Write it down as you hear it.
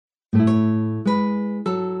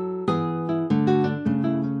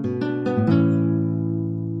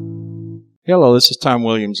Hello, this is Tom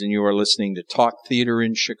Williams, and you are listening to Talk Theater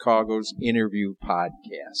in Chicago's Interview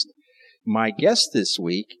Podcast. My guest this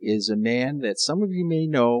week is a man that some of you may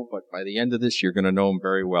know, but by the end of this, you're going to know him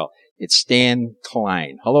very well. It's Stan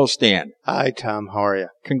Klein. Hello, Stan. Hi, Tom. How are you?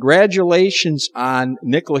 Congratulations on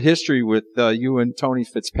Nickel History with you and Tony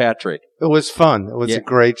Fitzpatrick. It was fun. It was a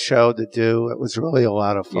great show to do. It was really a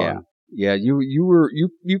lot of fun. Yeah.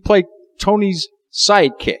 You played Tony's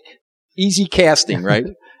sidekick. Easy casting, right?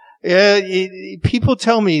 Yeah, people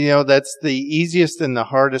tell me, that's the easiest and the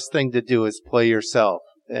hardest thing to do is play yourself.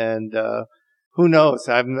 And who knows?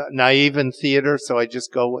 I'm naive in theater, so I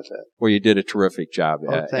just go with it. Well, you did a terrific job.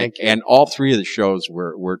 Oh, thank you. And all three of the shows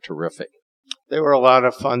were terrific. They were a lot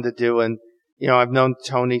of fun to do. And, I've known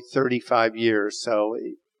Tony 35 years, so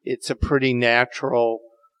it's a pretty natural,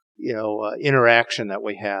 interaction that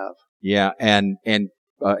we have. Yeah, and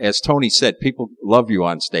as Tony said, people love you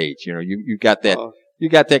on stage. You got that. You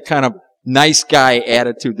got that kind of nice guy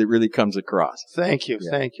attitude that really comes across. Thank you. Yeah.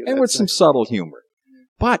 Thank you. And with some subtle humor.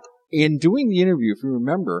 But in doing the interview, if you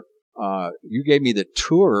remember, you gave me the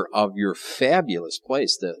tour of your fabulous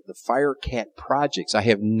place, the Firecat Projects. I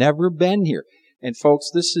have never been here. And folks,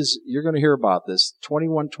 you're going to hear about this,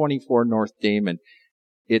 2124 North Damon.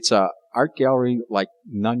 It's a art gallery like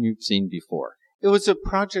none you've seen before. It was a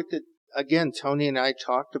project that, again, Tony and I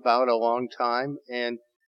talked about a long time, and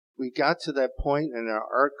we got to that point in our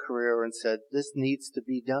art career and said, this needs to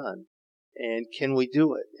be done. And can we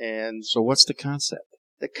do it? And so what's the concept?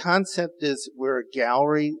 The concept is we're a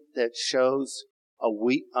gallery that shows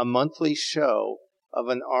a monthly show of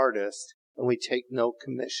an artist, and we take no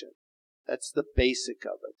commission. That's the basic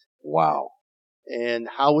of it. Wow. And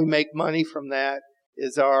how we make money from that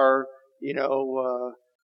is our,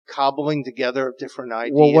 cobbling together of different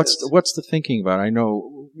ideas. Well, what's the thinking about it? I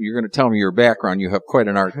know you're going to tell me your background. You have quite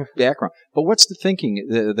an art background. But what's the thinking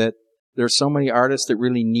that there's so many artists that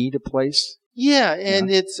really need a place? Yeah,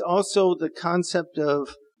 and it's also the concept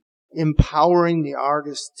of empowering the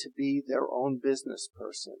artist to be their own business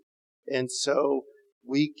person. And so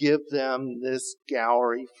we give them this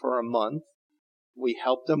gallery for a month. We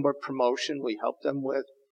help them with promotion. We help them with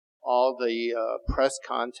all the press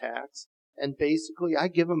contacts. And basically, I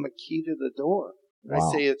give them a key to the door. Wow.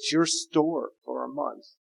 I say, it's your store for a month.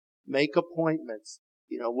 Make appointments.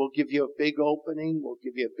 We'll give you a big opening. We'll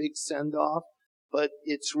give you a big send-off. But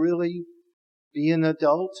it's really be an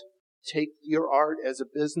adult, take your art as a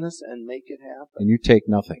business, and make it happen. And you take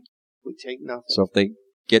nothing. We take nothing. So if they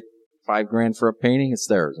get $5,000 for a painting, it's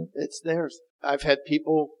theirs. It's theirs. I had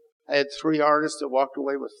 3 artists that walked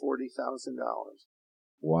away with $40,000.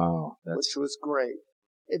 Wow. Which was great.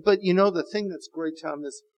 But the thing that's great, Tom,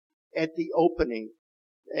 is at the opening,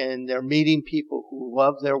 and they're meeting people who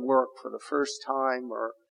love their work for the first time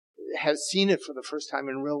or have seen it for the first time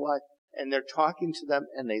in real life, and they're talking to them,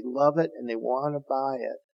 and they love it, and they want to buy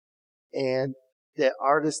it. And the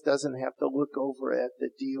artist doesn't have to look over at the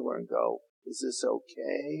dealer and go, is this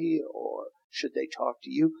okay, or should they talk to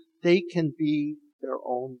you? They can be their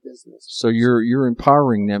own business. So you're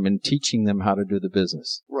empowering them and teaching them how to do the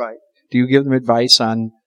business. Right. Do you give them advice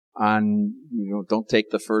on don't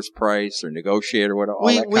take the first price or negotiate or what?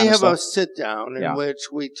 We have a sit down in which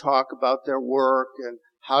we talk about their work and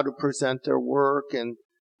how to present their work and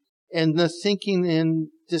the thinking in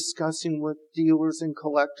discussing with dealers and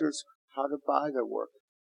collectors how to buy their work.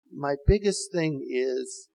 My biggest thing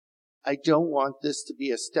is I don't want this to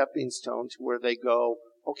be a stepping stone to where they go,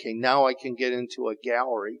 okay, now I can get into a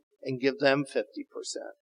gallery and give them 50%.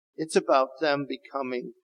 It's about them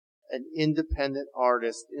becoming an independent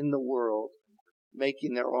artist in the world,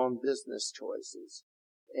 making their own business choices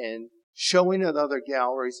and showing at other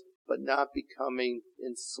galleries, but not becoming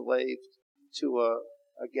enslaved to a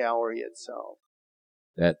gallery itself.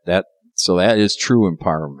 So that is true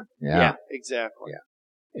empowerment. Yeah, exactly.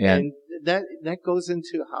 Yeah. And that goes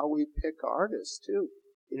into how we pick artists too.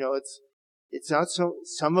 It's not so,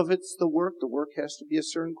 some of it's the work. The work has to be a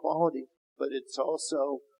certain quality, but it's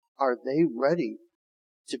also, are they ready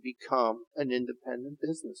to become an independent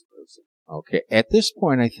business person? Okay. At this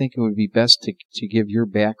point, I think it would be best to give your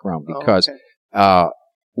background because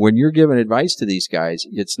when you're giving advice to these guys,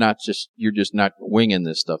 you're just not winging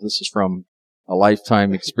this stuff. This is from a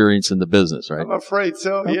lifetime experience in the business, right? I'm afraid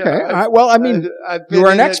so. Okay. Yeah. You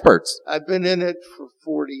are an expert. I've been in it for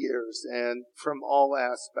 40 years and from all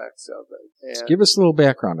aspects of it. And give us a little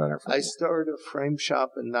background on it. I started a frame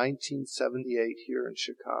shop in 1978 here in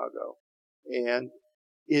Chicago. And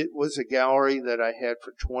it was a gallery that I had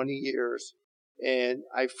for 20 years. And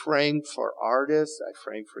I framed for artists, I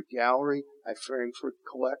framed for gallery, I framed for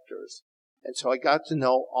collectors. And so I got to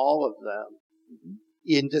know all of them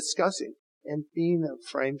in discussing. And being a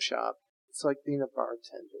frame shop, it's like being a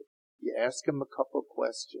bartender. You ask them a couple of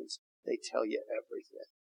questions, they tell you everything.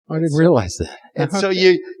 I didn't realize that. And so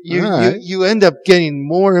you end up getting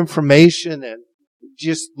more information and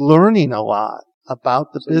just learning a lot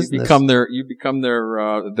about the business. You become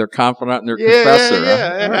their confidant and their confessor.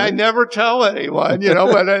 Yeah. And I never tell anyone,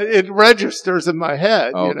 but it registers in my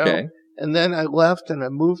head, Okay. And then I left and I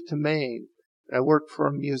moved to Maine. I worked for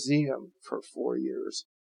a museum for 4 years.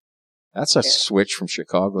 That's a switch from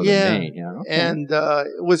Chicago to Maine. Yeah. Okay. And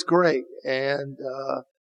it was great. And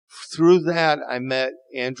through that, I met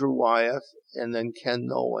Andrew Wyeth and then Ken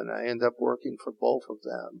Nolan. I ended up working for both of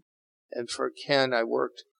them. And for Ken, I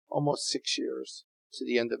worked almost 6 years to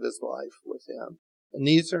the end of his life with him. And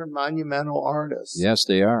these are monumental artists. Yes,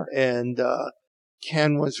 they are. And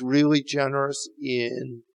Ken was really generous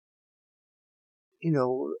in,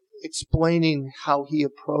 explaining how he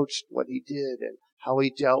approached what he did and how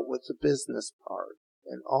he dealt with the business part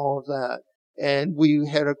and all of that. And we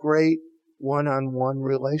had a great one-on-one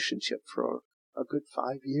relationship for a good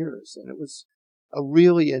 5 years. And it was a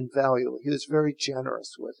really invaluable. He was very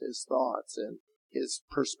generous with his thoughts and his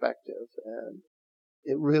perspective. And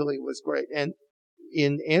it really was great. And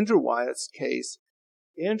in Andrew Wyeth's case,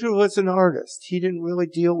 Andrew was an artist. He didn't really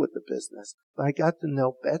deal with the business. But I got to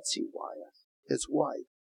know Betsy Wyeth, his wife.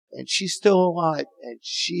 And she's still alive, and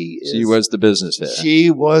she was the business head.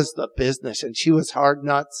 She was the business, and she was hard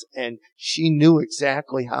nuts, and she knew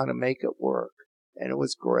exactly how to make it work. And it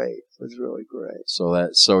was great. It was really great. So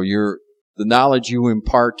the knowledge you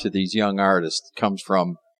impart to these young artists comes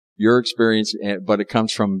from your experience, but it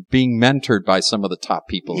comes from being mentored by some of the top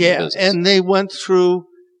people in the business. Yeah, and they went through,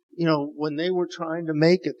 when they were trying to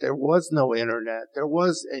make it, there was no internet.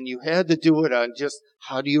 And you had to do it on just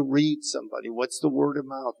how do you read somebody? What's the word of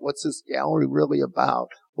mouth? What's this gallery really about?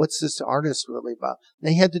 What's this artist really about?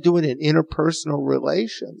 They had to do it in interpersonal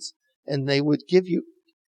relations, and they would give you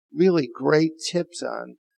really great tips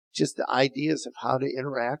on just the ideas of how to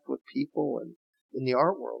interact with people and in the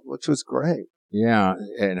art world, which was great. Yeah,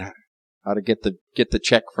 and how to get the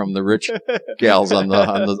check from the rich gals on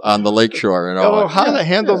the lakeshore and all. How to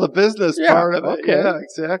handle the business part of it. Okay. Yeah,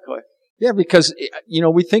 exactly. Yeah, because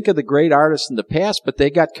we think of the great artists in the past, but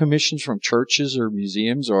they got commissions from churches or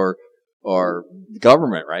museums or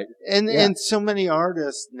government, right? And so many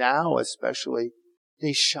artists now, especially,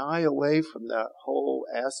 they shy away from that whole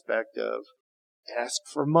aspect of ask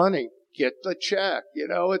for money, get the check.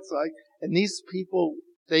 It's like, and these people,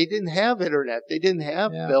 they didn't have internet. They didn't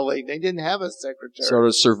have billing. They didn't have a secretary. So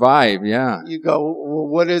to survive, you go, well,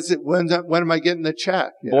 what is it? When am I getting the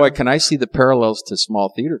check? Boy, can I see the parallels to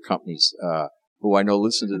small theater companies, who I know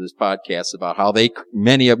listen to this podcast about how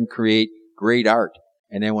many of them create great art.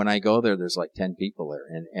 And then when I go there, there's like 10 people there.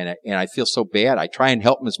 And I feel so bad. I try and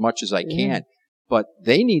help them as much as I can, but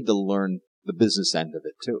they need to learn the business end of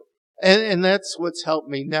it too. And that's what's helped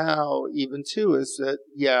me now, even too, is that,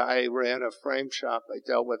 I ran a frame shop. I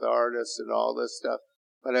dealt with artists and all this stuff,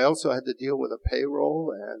 but I also had to deal with a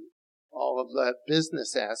payroll and all of that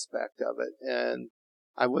business aspect of it. And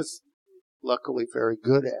I was luckily very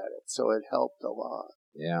good at it, so it helped a lot.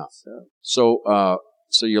 Yeah. So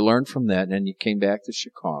you learned from that, and then you came back to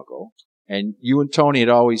Chicago. And you and Tony had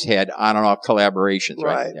always had on and off collaborations,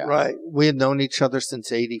 right? Right. We had known each other since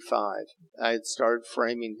 85. I had started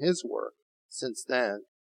framing his work since then.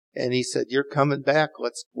 And he said, you're coming back.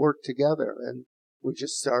 Let's work together. And we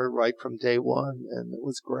just started right from day one, and it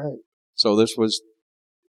was great. So this was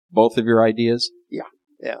both of your ideas?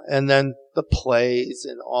 Yeah. And then the plays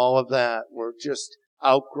and all of that were just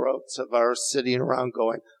outgrowths of our sitting around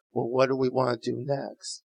going, well, what do we want to do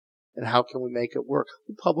next? And how can we make it work?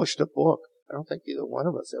 We published a book. I don't think either one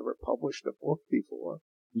of us ever published a book before.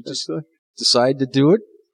 You just decide to do it,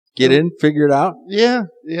 get in, figure it out. Yeah,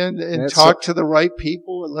 and talk to the right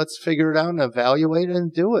people, and let's figure it out and evaluate it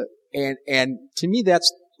and do it. And to me, that's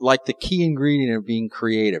like the key ingredient of being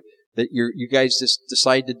creative. That you guys just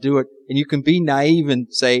decide to do it, and you can be naive and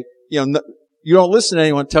say, you don't listen to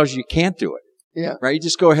anyone who tells you can't do it. Yeah. Right? You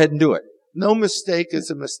just go ahead and do it. No mistake is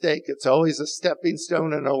a mistake. It's always a stepping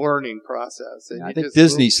stone and a learning process. And I think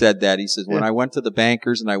Disney said that. He says, when I went to the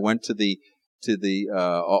bankers and I went to the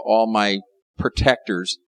all my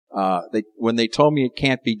protectors, when they told me it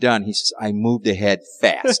can't be done, he says, I moved ahead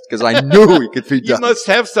fast because I knew it could be done. You must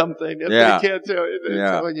have something if they can't do it. They're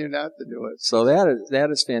telling you not to do it. So that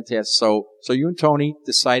is fantastic. So you and Tony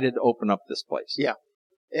decided to open up this place. Yeah.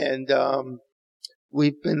 And,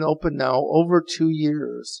 we've been open now over 2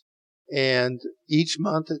 years. And each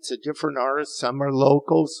month it's a different artist. Some are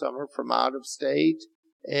local, some are from out of state.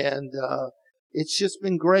 And it's just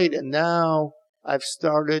been great. And now I've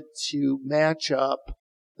started to match up.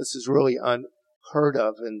 This is really unheard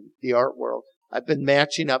of in the art world. I've been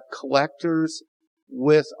matching up collectors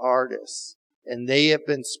with artists, and they have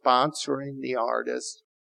been sponsoring the artist,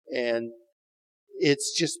 and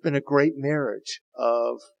it's just been a great marriage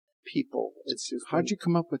of people. It's just How'd you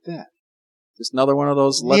come up with that? Just another one of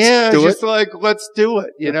those, let's do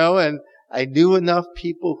it, you know, and I knew enough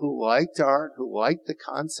people who liked art, who liked the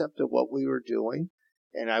concept of what we were doing,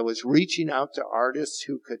 and I was reaching out to artists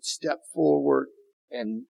who could step forward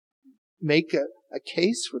and make a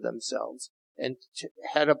case for themselves and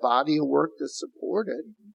had a body of work to support it.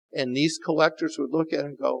 And these collectors would look at it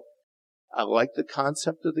and go, I like the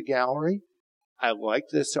concept of the gallery. I like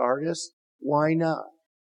this artist. Why not?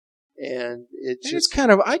 And it's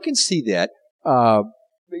kind of, I can see that.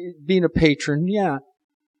 Being a patron, yeah.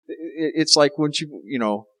 It's like when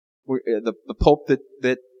the Pope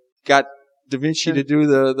that got Da Vinci to do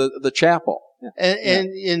the chapel. Yeah.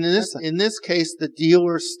 And in this case, the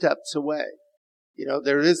dealer steps away. You know,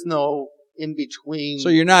 there is no in between. So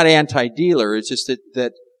you're not anti-dealer. It's just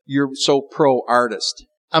that you're so pro-artist.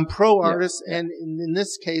 I'm pro-artist, and in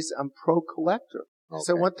this case, I'm pro-collector. Okay.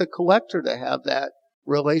 So I want the collector to have that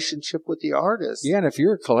relationship with the artist. Yeah, and if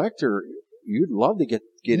you're a collector, you'd love to get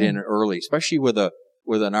in early, especially with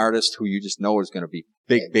an artist who you just know is going to be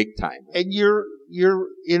big time. And you're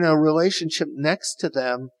in a relationship next to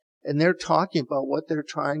them, and they're talking about what they're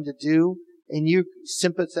trying to do, and you're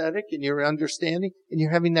sympathetic and you're understanding, and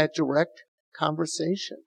you're having that direct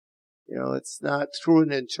conversation. You know, it's not through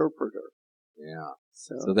an interpreter. Yeah.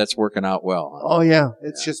 So that's working out well. Huh? Oh yeah,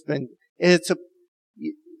 it's just been, and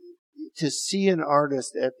to see an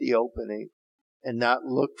artist at the opening and not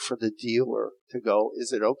look for the dealer to go,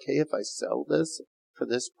 is it okay if I sell this for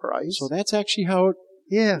this price? So that's actually how it,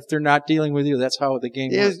 yeah. If they're not dealing with you, that's how the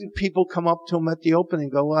game works. People come up to them at the opening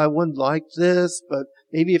and go, well, I wouldn't like this, but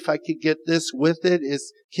maybe if I could get this with it,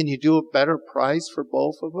 can you do a better price for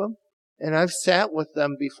both of them? And I've sat with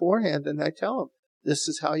them beforehand and I tell them, this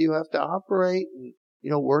is how you have to operate and,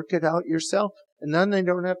 work it out yourself. And then they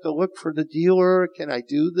don't have to look for the dealer. Can I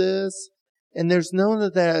do this? And there's none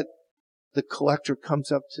of that. The collector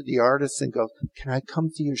comes up to the artist and goes, can I come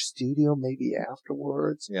to your studio maybe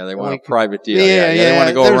afterwards? Yeah, they want a private deal. Yeah, they want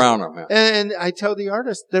to go around them. Yeah. And I tell the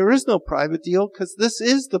artist, there is no private deal because this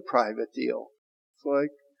is the private deal.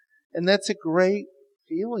 It's and that's a great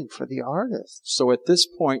feeling for the artist. So at this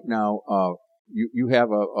point now, you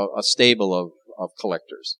have a stable of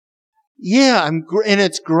collectors. Yeah, and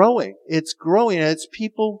it's growing. It's growing. And it's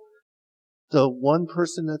people. The one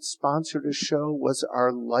person that sponsored a show was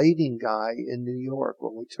our lighting guy in New York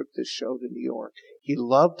when we took this show to New York. He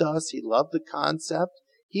loved us. He loved the concept.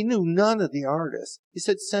 He knew none of the artists. He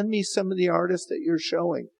said, send me some of the artists that you're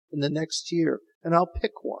showing in the next year, and I'll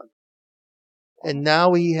pick one. And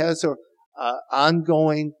now he has a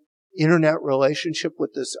ongoing internet relationship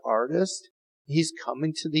with this artist. He's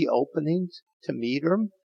coming to the openings to meet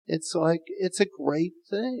him. It's a great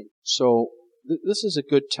thing. So this is a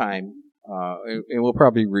good time. And we'll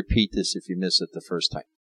probably repeat this if you miss it the first time.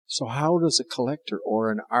 So how does a collector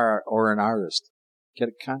or an artist get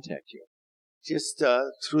to contact you? Just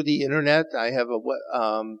through the internet. I have a web,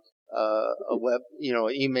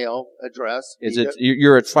 email address. Is it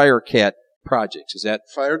you're at Firecat Projects? Is that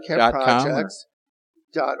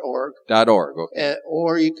firecatprojects.org? Okay.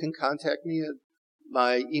 Or you can contact me.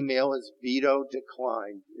 My email is Vito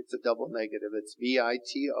Decline. It's a double negative. It's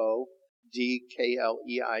VITODKLEIN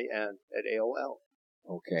at AOL.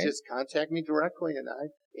 Okay. Just contact me directly and I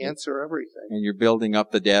answer everything. And you're building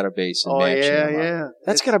up the database and matching them up. Yeah.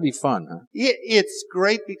 That's got to be fun, huh? Yeah, it's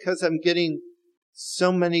great because I'm getting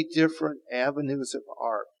so many different avenues of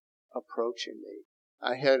art approaching me.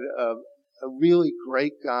 I had a really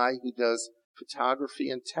great guy who does photography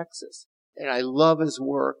in Texas, and I love his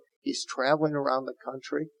work. He's traveling around the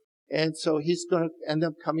country, and so he's going to end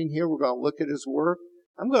up coming here. We're going to look at his work.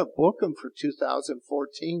 I'm going to book him for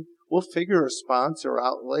 2014. We'll figure a sponsor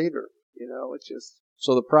out later. It's just...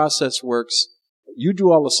 So the process works. You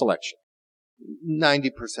do all the selection.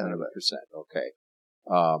 90% of it. 90%. Okay.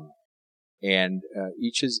 And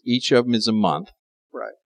each of them is a month.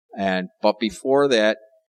 Right. But before that,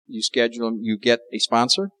 you schedule them. You get a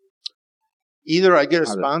sponsor. Either I get a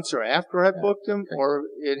sponsor after I booked them, or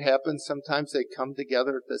it happens sometimes they come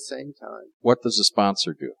together at the same time. What does the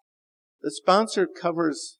sponsor do? The sponsor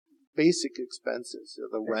covers basic expenses,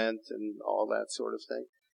 the rent and all that sort of thing.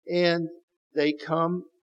 And they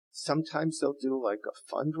come, sometimes they'll do like a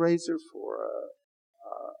fundraiser for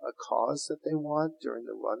a cause that they want during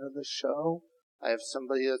the run of the show. I have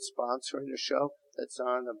somebody that's sponsoring the show. that's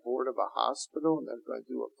on the board of a hospital, and they're going to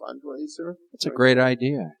do a fundraiser. That's a great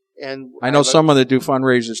idea. And I know someone that do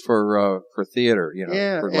fundraisers for theater,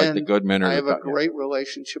 for like the Goodman or I have a great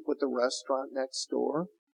relationship with the restaurant next door,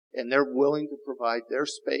 and they're willing to provide their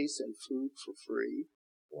space and food for free.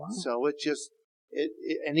 Wow. So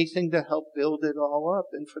anything to help build it all up.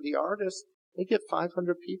 And for the artists, they get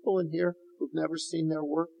 500 people in here who've never seen their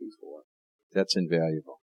work before. That's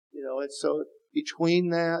invaluable. And so between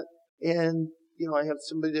that and, I have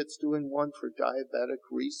somebody that's doing one for diabetic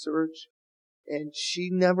research, and she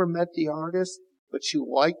never met the artist, but she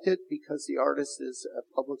liked it because the artist is a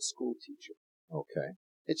public school teacher. Okay.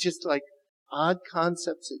 It's just like odd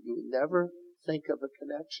concepts that you would never think of a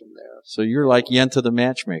connection there. So you're like Yenta the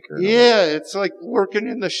matchmaker. Yeah, it's like working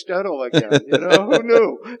in the shtetl again. Who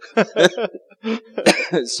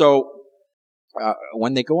knew? So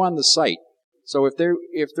when they go on the site, so if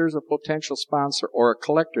there's a potential sponsor or a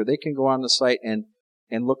collector, they can go on the site and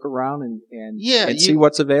look around and see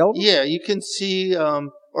what's available? Yeah, you can see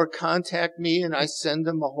or contact me, and I send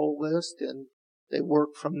them a whole list, and they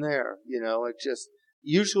work from there.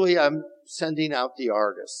 Usually I'm sending out the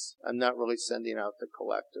artists. I'm not really sending out the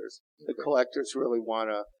collectors. The collectors really want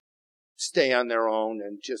to stay on their own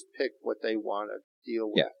and just pick what they want to deal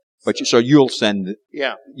with. Yeah. But so you'll send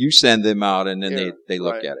you send them out, and then they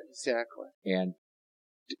look at it. Exactly. And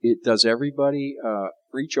does everybody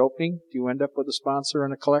for each opening, do you end up with a sponsor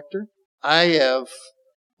and a collector? I have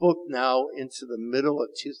booked now into the middle of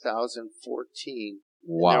 2014.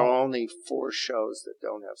 Wow. There are only 4 shows that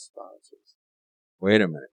don't have sponsors. Wait a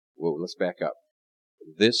minute. Well, let's back up.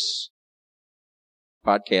 This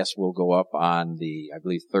podcast will go up on I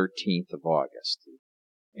believe, 13th of August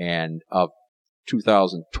and of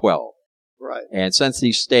 2012. Right. And since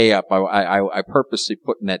these stay up, I purposely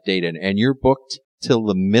put in that date in. And you're booked till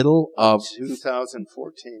the middle of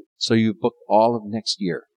 2014. So you booked all of next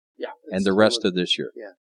year. Yeah. And the rest of this year.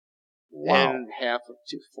 Yeah. Wow. And half of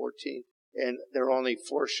 2014. And there are only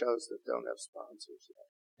 4 shows that don't have sponsors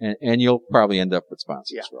yet. And you'll probably end up with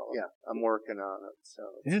sponsors. Yeah. I'm working on it. So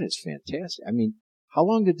that is fantastic. I mean, how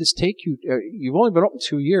long did this take you? You've only been open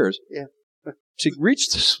 2 years. Yeah. To reach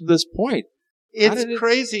this point. It's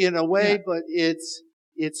crazy in a way, but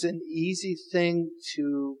it's an easy thing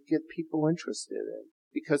to get people interested in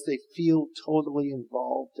because they feel totally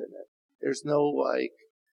involved in it. There's no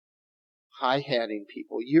hi-hatting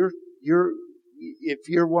people. If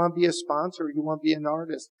you want to be a sponsor, you want to be an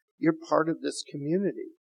artist, you're part of this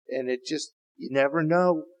community. And you never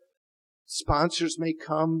know. Sponsors may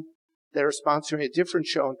come, they're sponsoring a different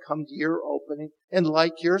show and come to your opening and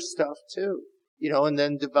like your stuff too, and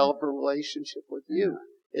then develop a relationship with you.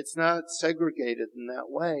 It's not segregated in that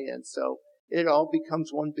way. And so it all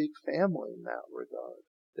becomes one big family in that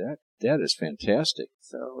regard. That is fantastic.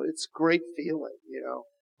 So it's a great feeling,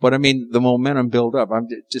 But I mean, the momentum build up. I'm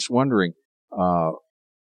just wondering,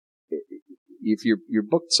 if you're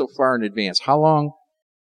booked so far in advance, how long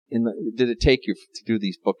did it take you to do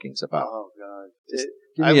these bookings about? Oh God.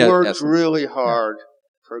 I worked really hard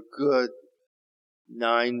for a good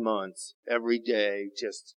 9 months every day,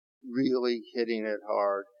 just really hitting it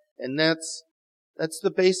hard. And that's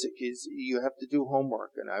the basic is you have to do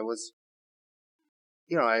homework. And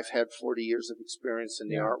I've had 40 years of experience in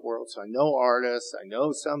the art world. So I know artists, I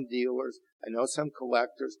know some dealers, I know some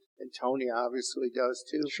collectors, and Tony obviously does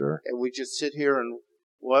too. Sure. And we just sit here and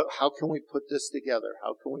how can we put this together?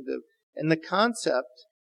 How can we do? And the concept,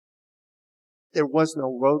 there was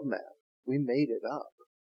no roadmap. We made it up.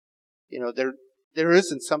 There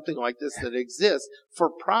isn't something like this that exists for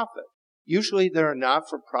profit. Usually they're not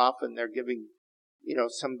for profit and they're giving,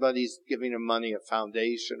 somebody's giving them money, a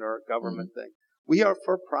foundation or a government thing. We are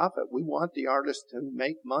for profit. We want the artist to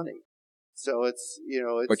make money. So it's.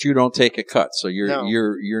 But you don't take a cut. So you're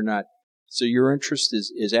not. So your interest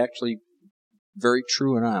is actually very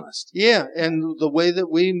true and honest. Yeah, and the way that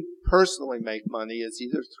we personally make money is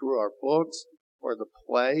either through our books or the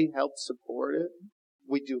play helps support it.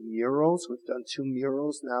 We do murals. We've done 2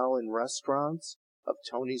 murals now in restaurants of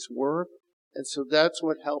Tony's work. And so that's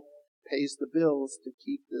what pays the bills to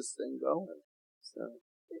keep this thing going. So.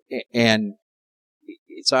 And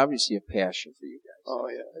it's obviously a passion for you guys. Oh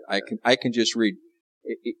yeah. I can just read.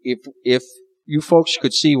 If you folks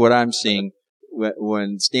could see what I'm seeing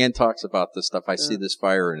when Stan talks about this stuff, I see this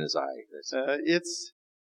fire in his eye.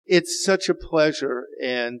 It's such a pleasure.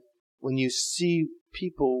 And when you see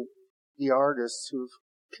people, the artists who've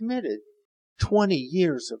committed 20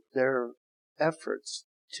 years of their efforts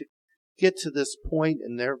to get to this point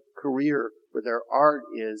in their career where their art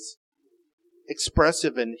is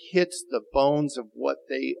expressive and hits the bones of what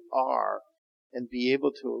they are and be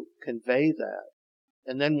able to convey that.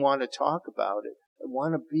 and then want to talk about it and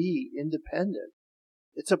want to be independent.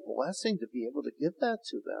 It's a blessing to be able to give that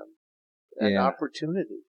to them, an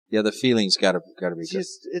opportunity. Yeah, the feeling's got to be good.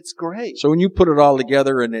 It's great. So when you put it all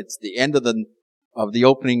together and it's the end of the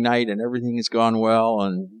opening night and everything has gone well,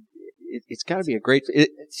 and it's got to be a great.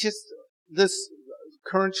 It's just this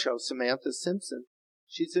current show, Samantha Simpson.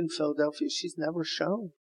 She's in Philadelphia. She's never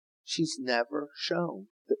shown.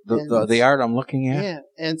 The art I'm looking at. Yeah,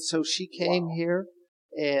 and so she came here,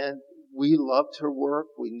 and we loved her work.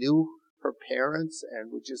 We knew her parents,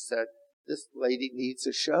 and we just said, this lady needs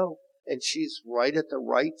a show. And she's right at the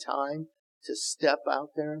right time to step out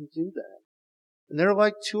there and do that. And there are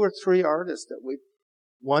like 2 or 3 artists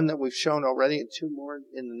one that we've shown already and 2 more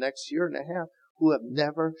in the next year and a half who have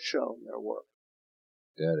never shown their work.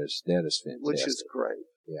 That is fantastic. Which is great.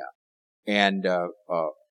 Yeah. And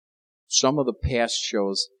some of the past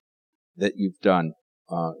shows that you've done,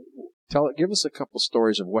 give us a couple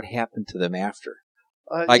stories of what happened to them after.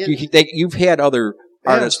 You've had other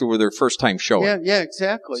artists who were their first time showing. Yeah,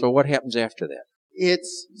 exactly. So what happens after that?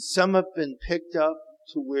 Some have been picked up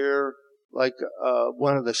to where, like,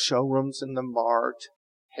 one of the showrooms in the Mart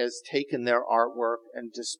has taken their artwork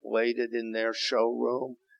and displayed it in their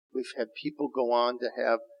showroom. We've had people go on to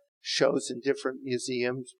have shows in different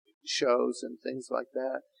museums, shows and things like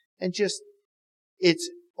that. And just, it's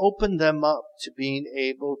opened them up to being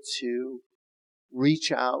able to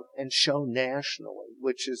reach out and show nationally,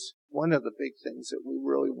 which is one of the big things that we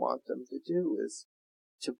really want them to do, is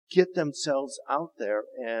to get themselves out there.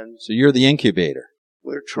 And so you're the incubator.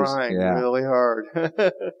 We're trying really hard.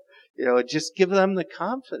 Just give them the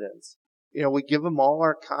confidence. We give them all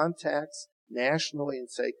our contacts nationally and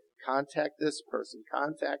say, contact this person,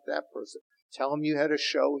 contact that person. Tell them you had a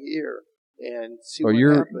show here and see what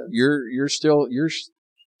happens. You're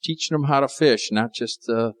teaching them how to fish, not just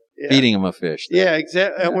feeding them a fish. Yeah,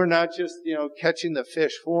 exactly. Yeah. And we're not just, catching the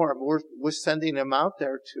fish for them. We're sending them out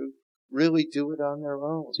there to really do it on their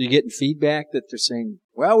own. So you're getting feedback that they're saying,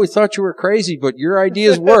 well, we thought you were crazy, but your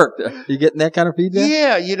ideas worked. You getting that kind of feedback?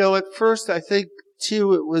 Yeah, at first I think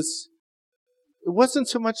too it wasn't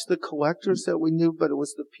so much the collectors that we knew, but it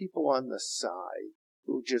was the people on the side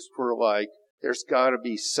who just were like, there's got to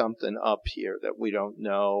be something up here that we don't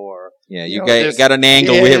know, or you got an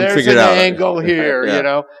angle we haven't figured out. There's an angle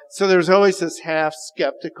here, So there's always this half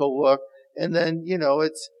skeptical look, and then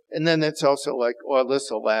it's also like, well,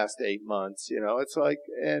 this will last 8 months, It's like,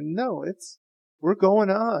 and no, we're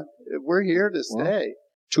going on. We're here to stay.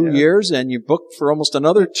 2 years, and you booked for almost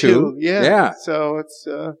another 2. Yeah. So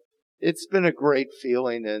it's been a great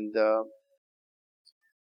feeling, and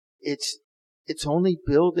it's only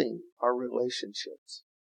building our relationships,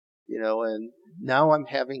 and now I'm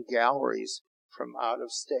having galleries from out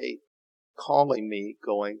of state calling me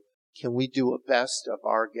going, can we do a best of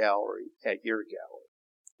our gallery at your gallery?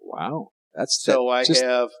 Wow. I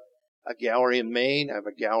have a gallery in Maine, I have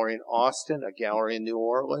a gallery in Austin, a gallery in New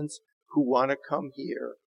Orleans who want to come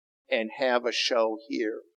here and have a show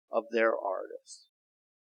here of their artists.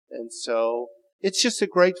 And so it's just a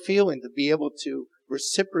great feeling to be able to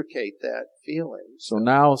reciprocate that feeling. So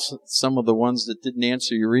now some of the ones that didn't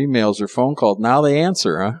answer your emails or phone calls, now they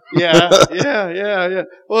answer, huh? Yeah.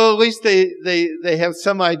 Well, at least they have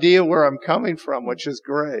some idea where I'm coming from, which is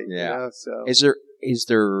great. Yeah. So is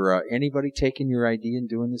there anybody taking your idea and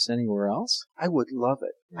doing this anywhere else? I would love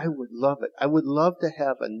it. I would love to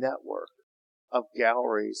have a network of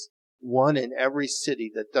galleries, one in every city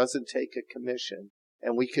that doesn't take a commission,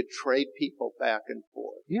 and we could trade people back and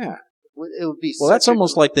forth. Yeah. It would be that's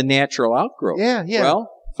almost like the natural outgrowth. Yeah.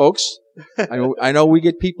 Well, folks, I know we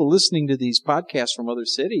get people listening to these podcasts from other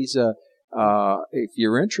cities. If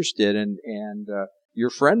you're interested, and your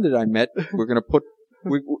friend that I met, we're going to put.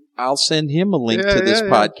 I'll send him a link to this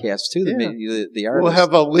podcast too. The artist. We'll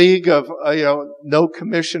have a league of no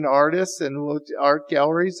commission artists and art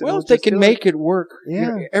galleries. Well, if they can make it work,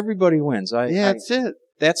 everybody wins. That's it.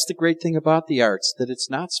 That's the great thing about the arts, that it's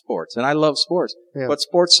not sports. And I love sports. Yeah. But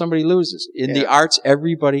sports, somebody loses. In the arts,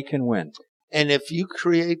 everybody can win. And if you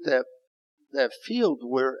create that field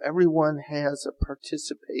where everyone has a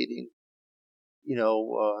participating,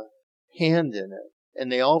 hand in it,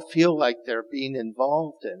 and they all feel like they're being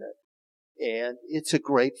involved in it, and it's a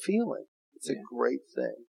great feeling. It's a great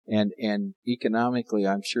thing. And economically,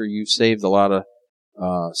 I'm sure you've saved a lot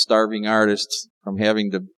of starving artists from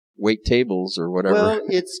having to wait tables or whatever. Well,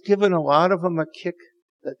 it's given a lot of them a kick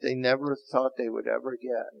that they never thought they would ever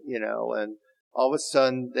get, and all of a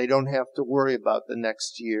sudden they don't have to worry about the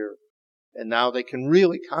next year. And now they can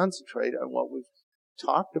really concentrate on what we've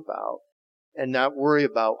talked about and not worry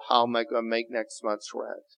about how am I going to make next month's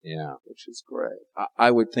rent. Yeah. Which is great.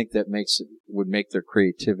 I would think that would make their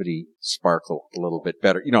creativity sparkle a little bit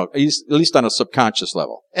better, at least on a subconscious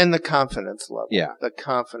level. And the confidence level. Yeah. The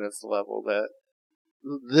confidence level that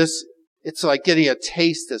it's like getting a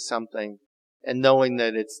taste of something and knowing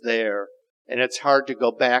that it's there. And it's hard to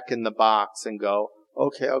go back in the box and go,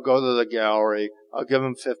 okay, I'll go to the gallery. I'll give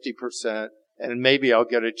them 50%. And maybe I'll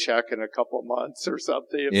get a check in a couple of months or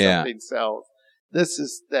something if something sells. This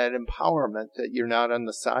is that empowerment that you're not on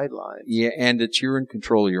the sidelines. Yeah, and that you're in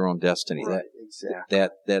control of your own destiny. Right, exactly.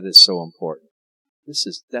 That is so important.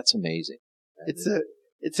 That's amazing.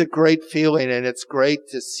 It's a great feeling, and it's great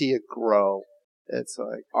to see it grow. It's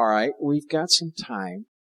like, all right, we've got some time.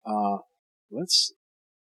 Let's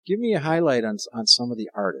give me a highlight on some of the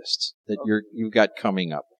artists that you've got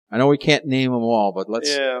coming up. I know we can't name them all, but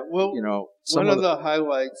let's, one of the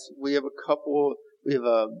highlights, we have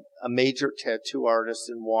a major tattoo artist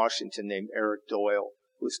in Washington named Eric Doyle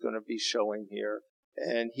who's going to be showing here.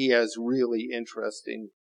 And he has really interesting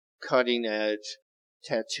cutting edge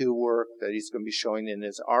tattoo work that he's going to be showing in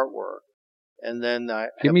his artwork. And then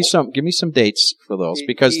give me some dates for those,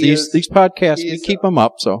 because these podcasts, we keep them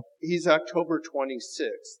up. So he's October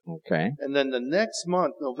 26th. Okay. And then the next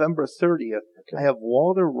month, November 30th, I have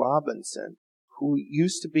Walter Robinson, who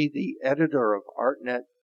used to be the editor of ArtNet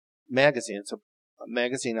magazine. It's a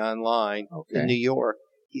magazine online in New York.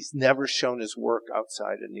 He's never shown his work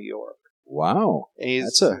outside of New York. Wow.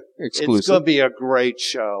 That's a exclusive. It's going to be a great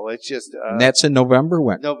show. It's just and that's in November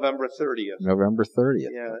when? November 30th. November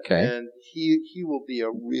 30th. Yeah. Okay. And he will be a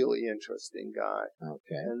really interesting guy.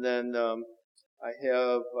 Okay. And then I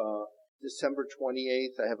have December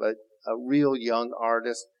 28th. I have a real young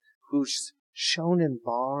artist who's shown in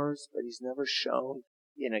bars, but he's never shown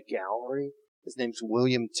in a gallery. His name's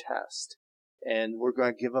William Test. And we're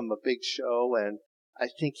going to give him a big show, and I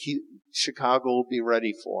think Chicago will be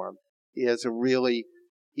ready for him.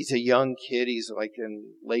 He's a young kid. He's like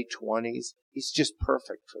in late 20s. He's just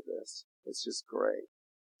perfect for this. It's just great.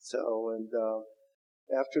 So, and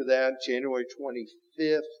after that, January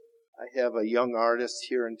 25th, I have a young artist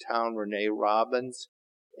here in town, Renee Robbins.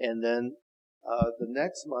 And then the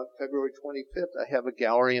next month, February 25th, I have a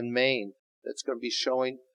gallery in Maine that's going to be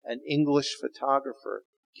showing an English photographer,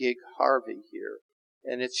 Gig Harvey, here.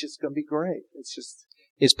 And it's just going to be great. It's just...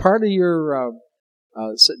 Is part of your...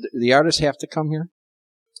 so the artists have to come here?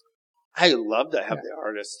 I love to have the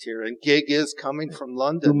artists here. And Gig is coming from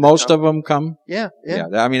London. Do most of them come? Yeah.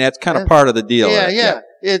 I mean, that's kind of part of the deal. Yeah.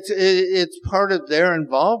 It's part of their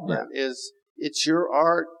involvement. It's your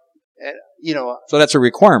art. So that's a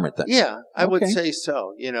requirement then? Yeah, I would say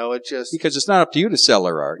so. It just... Because it's not up to you to sell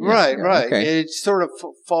their art. Right. Okay. It sort of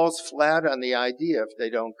falls flat on the idea if they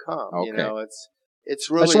don't come. Okay.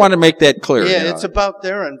 It's really... I just want to make that clear. Yeah, it's about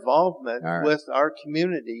their involvement with our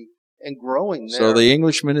community and growing there. So the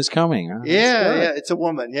Englishman is coming, huh? Yeah, it's a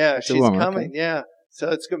woman. Yeah, she's coming. Okay. Yeah, so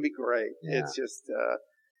it's going to be great. Yeah. It's just...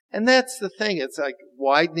 and that's the thing. It's like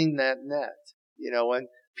widening that net, and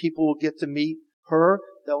people will get to meet her.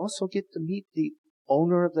 They'll also get to meet the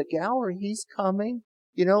owner of the gallery. He's coming,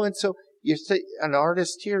 and so an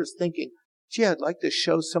artist here is thinking, gee, I'd like to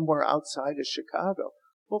show somewhere outside of Chicago.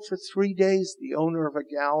 Well, for 3 days, the owner of a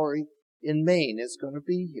gallery in Maine is going to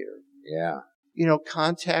be here. Yeah.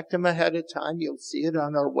 Contact him ahead of time. You'll see it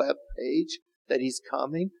on our web page that he's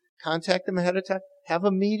coming. Contact him ahead of time. Have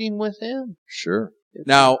a meeting with him. Sure.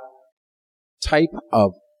 Now, type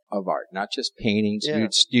of art, not just paintings. Yeah.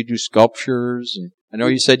 You do sculptures, and I know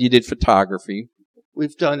you said you did photography.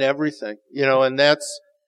 We've done everything, and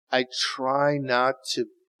I try not to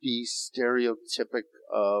be stereotypic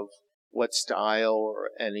of what style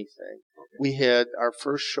or anything. Okay. We had, our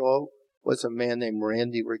first show was a man named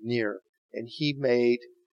Randy Regnier, and he made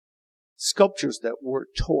sculptures that were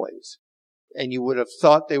toys. And you would have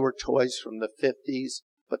thought they were toys from the 50s,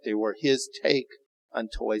 but they were his take on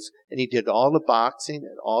toys. And he did all the boxing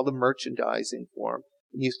and all the merchandising for him.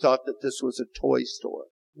 And you thought that this was a toy store.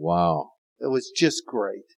 Wow. It was just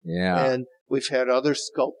great. Yeah. And we've had other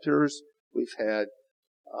sculptors. We've had,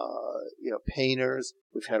 painters.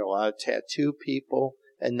 We've had a lot of tattoo people.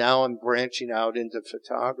 And now I'm branching out into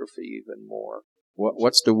photography even more.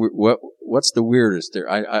 What's the weirdest there?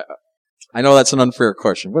 I know that's an unfair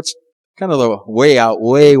question. What's kind of the way out?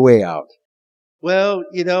 Well,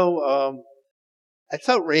 I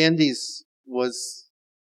thought Randy's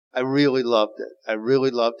I really loved it. I really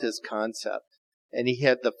loved his concept. And he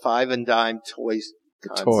had the 5 and dime toys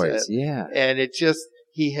concept. Toys, yeah. And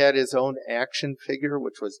he had his own action figure,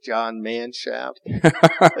 which was John Manshaft. And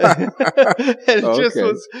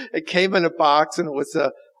it came in a box, and it was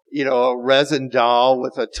a resin doll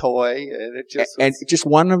with a toy, and it just and just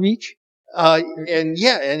one of each.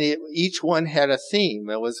 Each one had a theme.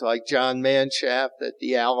 It was like John Manshaft at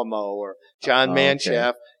the Alamo, or John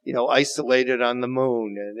Manshaft, isolated on the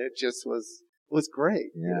moon, and it just was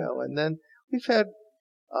great, And then we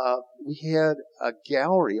had a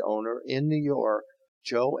gallery owner in New York,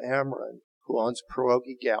 Joe Amron, who owns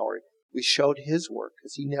Pierogi Gallery. We showed his work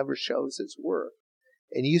because he never shows his work,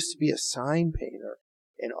 and he used to be a sign painter,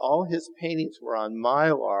 and all his paintings were on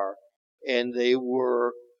Mylar, and they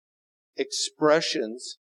were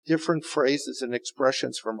expressions, different phrases and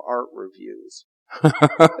expressions from art reviews.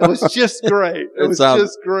 It was just great. It was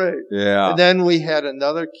just great. Yeah. And then we had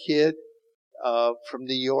another kid from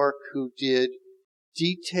New York who did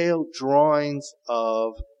detailed drawings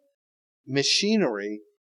of machinery,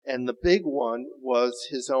 and the big one was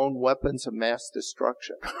his own weapons of mass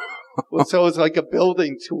destruction. So it was like a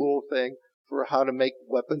building tool thing for how to make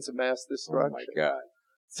weapons of mass destruction. Oh my God.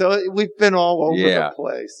 So we've been all over the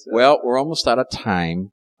place. Well, we're almost out of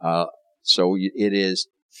time. So it is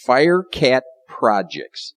Firecat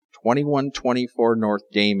Projects, 2124 North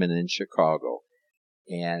Damon in Chicago.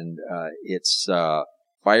 And it's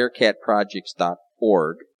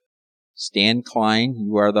firecatprojects.org. Stan Klein,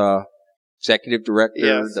 you are the executive director.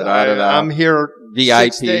 Yes, I'm here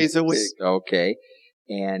VIP. 6 days a week. Okay.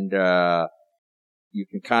 And you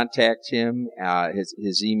can contact him.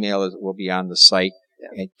 His email will be on the site.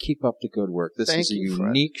 Yeah. And keep up the good work. This is a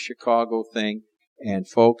unique Chicago thing. And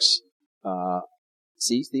folks,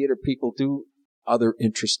 see, theater people do other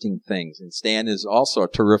interesting things. And Stan is also a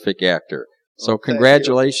terrific actor. So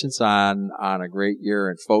congratulations on a great year.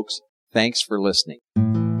 And folks, thanks for listening.